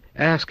age,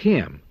 ask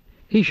him,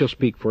 he shall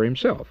speak for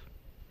himself.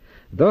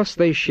 Thus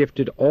they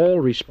shifted all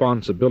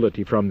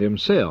responsibility from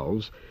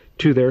themselves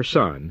to their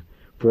son,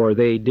 for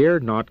they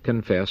dared not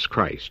confess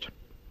Christ.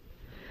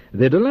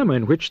 The dilemma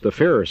in which the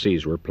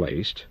Pharisees were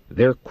placed,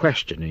 their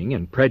questioning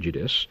and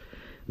prejudice,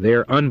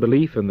 their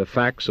unbelief in the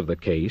facts of the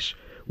case,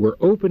 were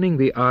opening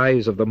the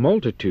eyes of the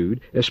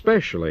multitude,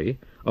 especially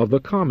of the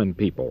common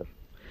people.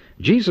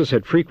 Jesus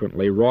had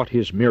frequently wrought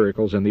his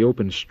miracles in the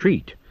open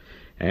street,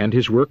 and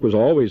his work was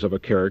always of a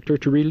character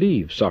to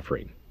relieve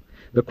suffering.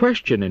 The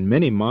question in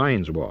many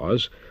minds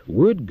was,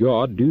 would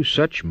God do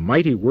such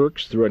mighty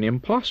works through an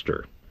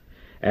impostor?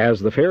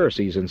 as the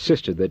Pharisees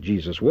insisted that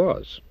Jesus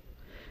was.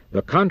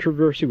 The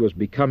controversy was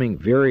becoming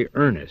very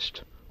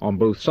earnest on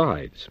both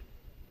sides.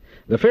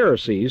 The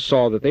Pharisees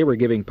saw that they were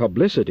giving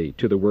publicity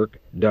to the work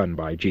done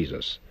by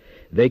Jesus.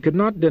 They could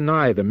not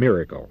deny the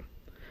miracle.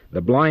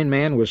 The blind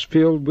man was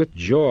filled with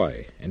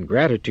joy and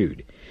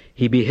gratitude.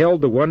 He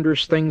beheld the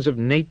wondrous things of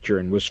nature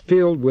and was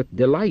filled with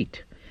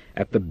delight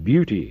at the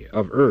beauty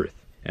of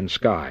earth and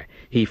sky.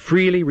 He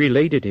freely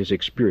related his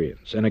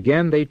experience, and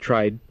again they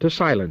tried to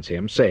silence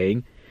him,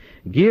 saying,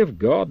 "Give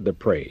God the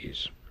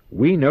praise.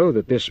 We know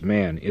that this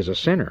man is a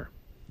sinner."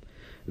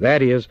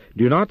 That is,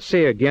 do not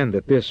say again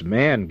that this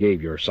man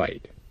gave your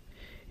sight.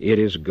 It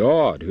is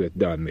God who hath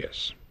done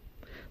this.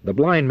 The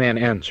blind man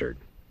answered,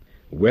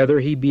 "Whether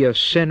he be a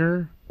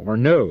sinner or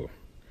no,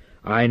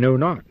 I know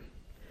not.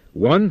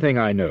 One thing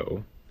I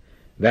know,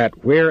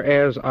 that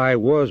whereas I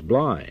was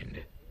blind,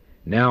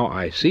 now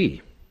I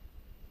see."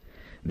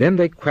 Then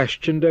they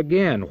questioned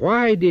again,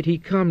 "Why did he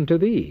come to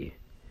thee?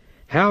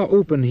 How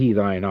opened he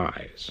thine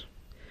eyes?"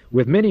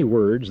 With many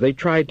words they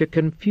tried to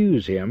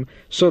confuse him,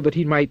 so that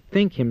he might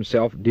think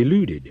himself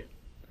deluded.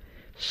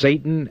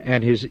 Satan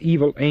and his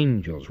evil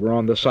angels were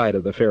on the side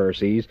of the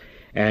Pharisees,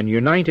 and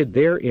united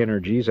their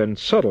energies and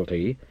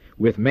subtlety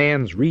with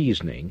man's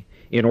reasoning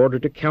in order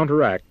to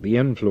counteract the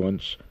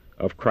influence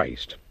of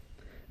Christ.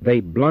 They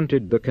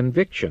blunted the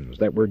convictions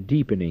that were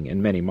deepening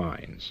in many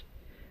minds.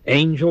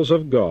 Angels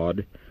of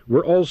God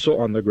were also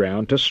on the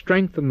ground to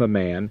strengthen the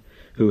man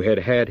who had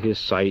had his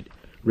sight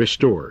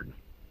restored.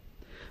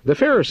 The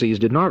Pharisees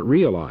did not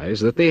realize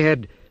that they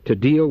had to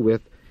deal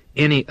with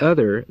any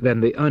other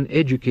than the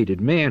uneducated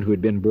man who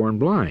had been born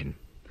blind.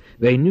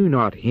 They knew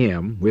not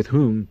him with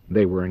whom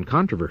they were in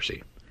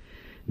controversy.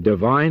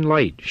 Divine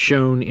light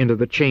shone into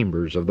the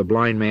chambers of the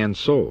blind man's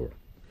soul.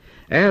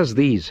 As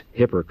these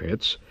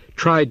hypocrites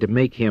tried to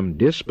make him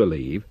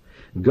disbelieve,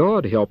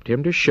 God helped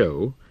him to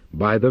show,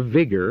 by the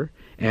vigor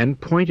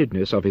and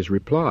pointedness of his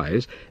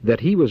replies, that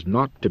he was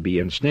not to be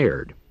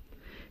ensnared.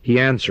 He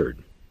answered,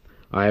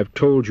 "I have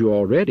told you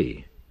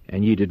already,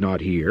 and ye did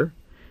not hear.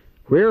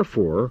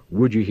 Wherefore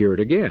would ye hear it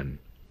again?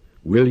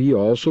 Will ye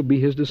also be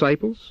his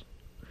disciples?"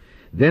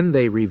 Then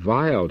they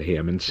reviled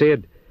him, and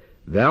said,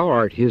 "Thou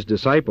art his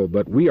disciple,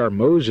 but we are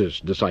Moses'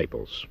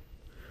 disciples.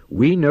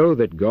 We know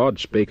that God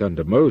spake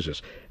unto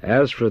Moses.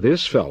 As for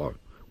this fellow,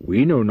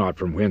 we know not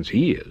from whence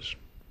he is."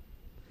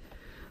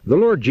 The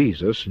Lord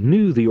Jesus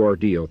knew the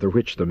ordeal through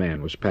which the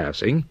man was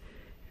passing,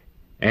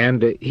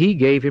 and he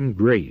gave him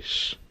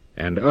grace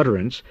and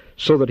utterance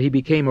so that he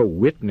became a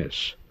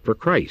witness for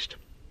Christ.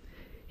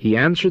 He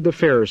answered the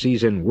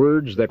Pharisees in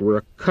words that were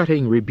a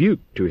cutting rebuke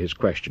to his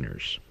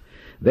questioners.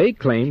 They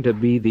claimed to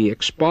be the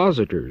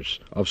expositors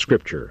of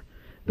Scripture,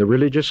 the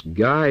religious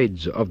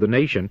guides of the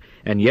nation,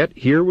 and yet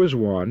here was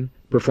one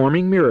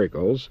performing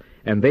miracles,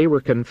 and they were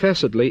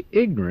confessedly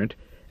ignorant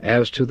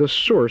as to the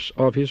source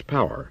of his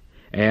power,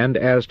 and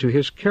as to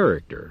his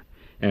character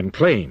and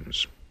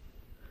claims.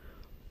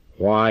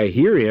 "Why,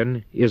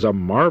 herein is a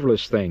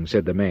marvelous thing,"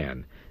 said the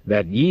man,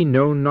 "that ye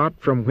know not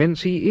from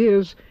whence he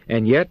is,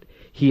 and yet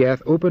he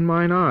hath opened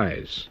mine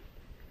eyes.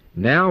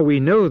 Now we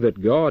know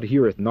that God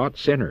heareth not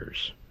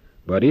sinners,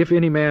 but if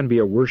any man be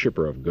a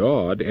worshipper of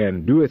God,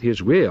 and doeth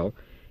his will,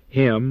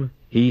 him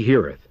he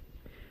heareth.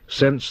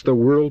 Since the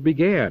world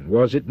began,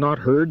 was it not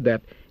heard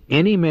that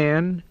any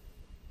man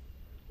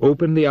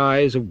opened the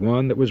eyes of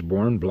one that was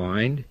born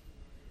blind?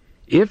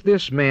 If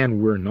this man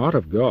were not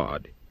of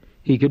God,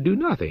 he could do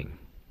nothing."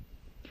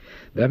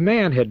 The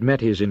man had met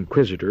his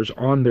inquisitors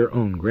on their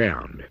own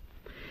ground.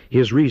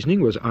 His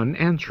reasoning was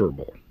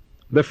unanswerable.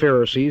 The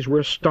Pharisees were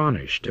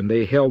astonished, and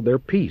they held their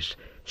peace,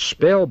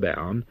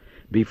 spellbound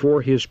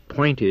before his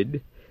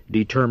pointed,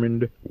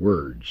 determined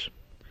words.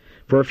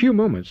 For a few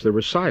moments there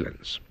was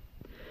silence.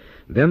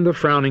 Then the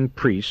frowning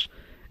priests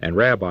and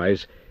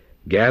rabbis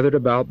gathered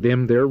about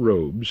them their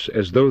robes,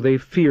 as though they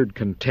feared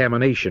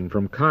contamination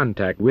from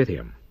contact with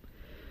him.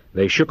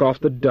 They shook off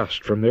the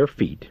dust from their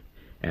feet,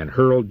 and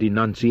hurled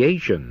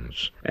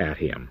denunciations at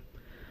him.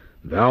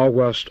 "Thou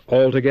wast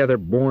altogether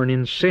born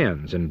in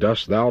sins, and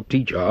dost thou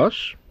teach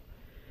us?"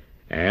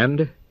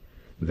 And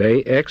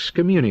they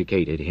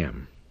excommunicated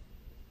him.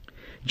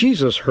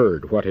 Jesus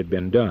heard what had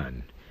been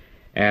done,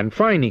 and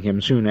finding him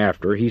soon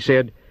after, he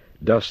said,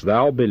 "Dost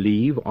thou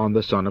believe on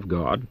the Son of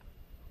God?"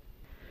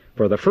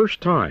 For the first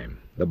time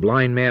the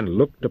blind man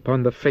looked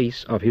upon the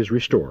face of his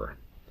restorer.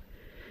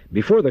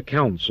 Before the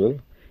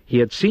council he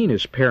had seen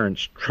his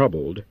parents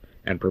troubled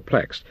and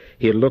perplexed.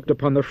 He had looked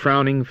upon the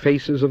frowning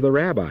faces of the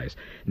rabbis.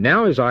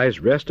 Now his eyes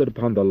rested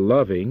upon the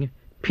loving,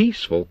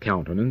 peaceful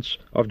countenance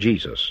of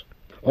Jesus.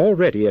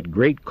 Already at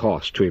great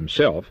cost to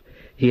himself,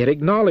 he had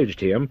acknowledged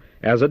him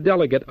as a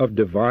delegate of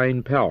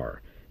divine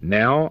power.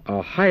 Now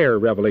a higher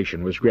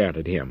revelation was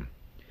granted him.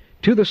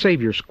 To the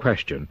Savior's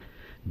question,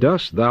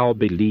 "Dost thou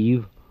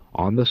believe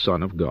on the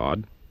Son of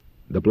God?"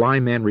 the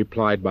blind man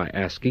replied by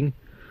asking,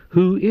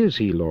 "Who is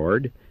he,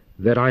 Lord,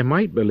 that I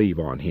might believe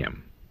on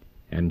him?"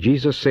 And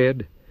Jesus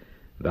said,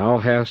 "Thou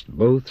hast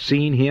both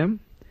seen him,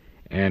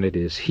 and it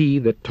is he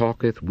that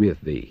talketh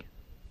with thee."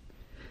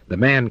 The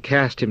man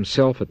cast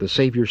himself at the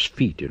Savior's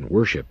feet in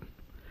worship.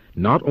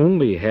 Not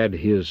only had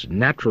his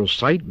natural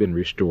sight been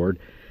restored,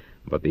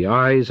 but the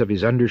eyes of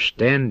his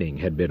understanding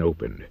had been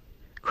opened.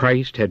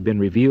 Christ had been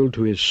revealed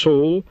to his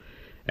soul,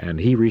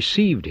 and he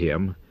received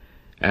him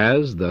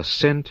as the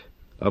sent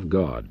of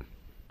God.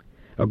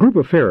 A group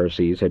of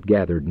Pharisees had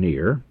gathered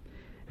near,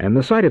 and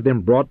the sight of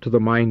them brought to the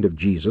mind of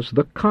Jesus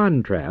the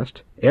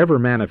contrast ever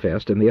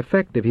manifest in the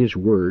effect of his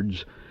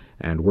words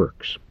and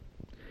works.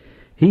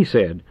 He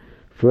said,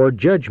 "For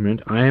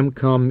judgment I am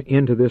come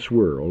into this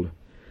world,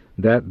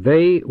 that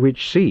they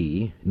which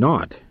see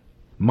not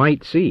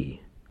might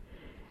see,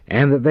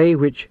 and that they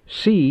which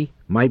see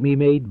might be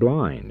made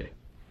blind."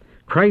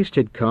 Christ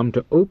had come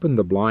to open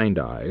the blind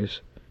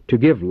eyes, to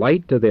give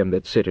light to them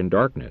that sit in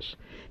darkness.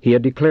 He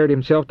had declared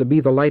himself to be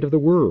the light of the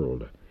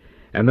world,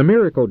 and the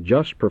miracle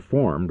just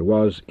performed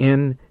was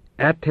in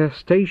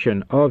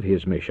attestation of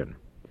his mission.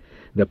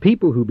 The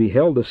people who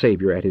beheld the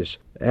Savior at his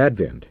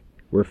advent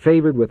were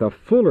favored with a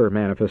fuller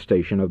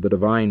manifestation of the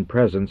divine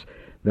presence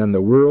than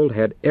the world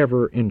had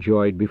ever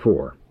enjoyed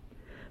before.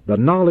 The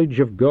knowledge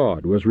of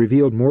God was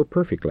revealed more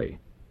perfectly,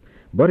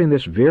 but in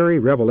this very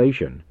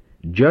revelation,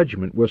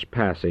 judgment was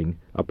passing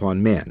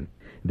upon men.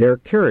 Their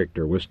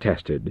character was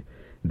tested,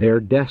 their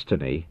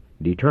destiny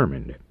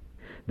determined.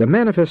 The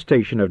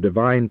manifestation of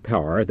divine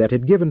power that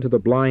had given to the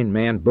blind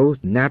man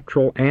both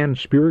natural and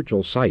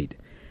spiritual sight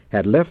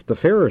had left the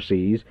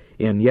Pharisees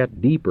in yet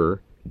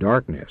deeper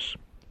darkness.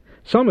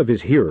 Some of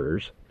his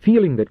hearers,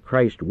 feeling that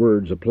Christ's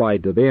words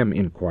applied to them,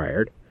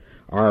 inquired,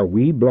 "Are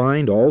we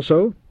blind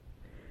also?"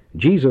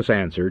 Jesus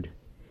answered,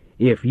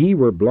 "If ye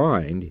were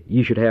blind,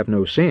 ye should have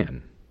no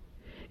sin."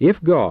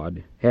 If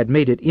God had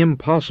made it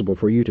impossible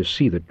for you to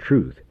see the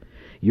truth,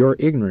 your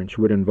ignorance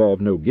would involve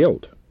no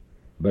guilt.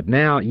 But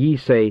now ye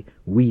say,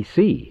 "We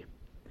see."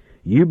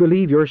 You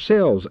believe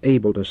yourselves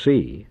able to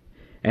see,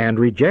 and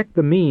reject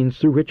the means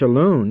through which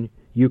alone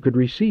you could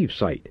receive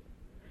sight.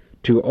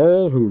 To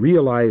all who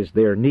realized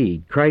their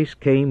need, Christ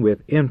came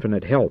with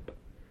infinite help.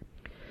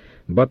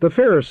 But the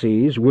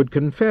Pharisees would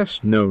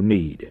confess no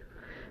need.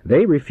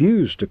 They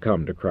refused to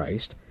come to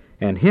Christ,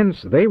 and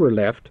hence they were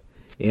left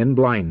in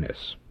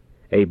blindness,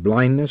 a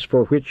blindness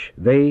for which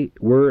they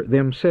were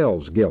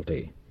themselves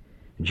guilty.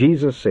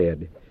 Jesus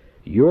said,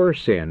 "Your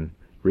sin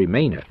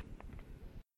remaineth."